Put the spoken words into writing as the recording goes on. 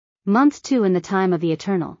Month 2 in the time of the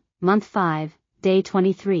Eternal, Month 5, Day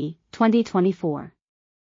 23, 2024.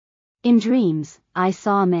 In dreams, I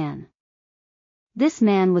saw a man. This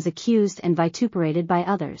man was accused and vituperated by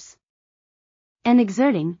others. And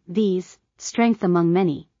exerting, these, strength among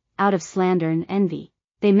many, out of slander and envy,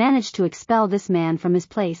 they managed to expel this man from his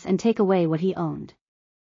place and take away what he owned.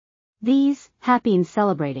 These, happy and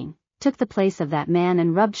celebrating, took the place of that man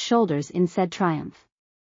and rubbed shoulders in said triumph.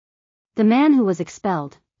 The man who was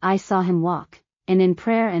expelled, I saw him walk, and in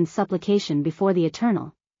prayer and supplication before the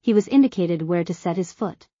Eternal, he was indicated where to set his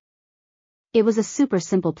foot. It was a super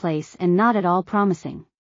simple place and not at all promising.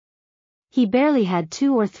 He barely had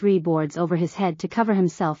 2 or 3 boards over his head to cover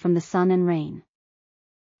himself from the sun and rain.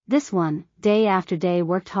 This one, day after day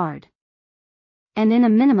worked hard. And in a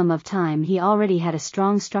minimum of time he already had a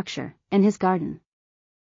strong structure, and his garden.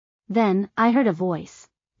 Then, I heard a voice,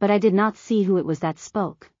 but I did not see who it was that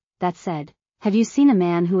spoke, that said, "Have you seen a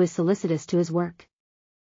man who is solicitous to his work?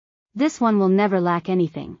 This one will never lack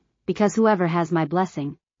anything, because whoever has my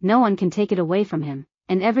blessing, no one can take it away from him,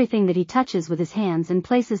 and everything that he touches with his hands and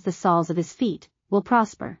places the soles of his feet, will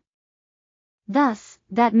prosper." Thus,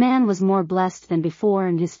 that man was more blessed than before,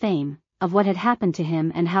 and his fame, of what had happened to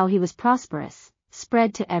him and how he was prosperous,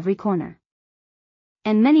 spread to every corner.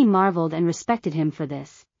 And many marveled and respected him for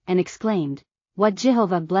this, and exclaimed, "What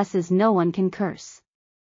Jehovah blesses no one can curse."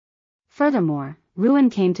 Furthermore, ruin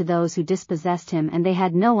came to those who dispossessed him, and they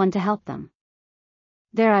had no one to help them.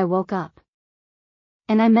 There I woke up.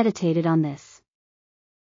 And I meditated on this.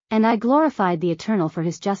 And I glorified the Eternal for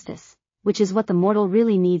his justice, which is what the mortal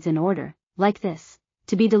really needs in order, like this,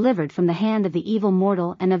 to be delivered from the hand of the evil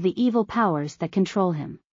mortal and of the evil powers that control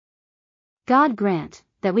him. God grant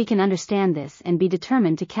that we can understand this and be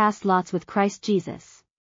determined to cast lots with Christ Jesus.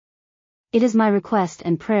 It is my request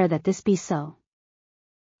and prayer that this be so.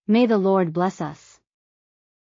 May the Lord bless us.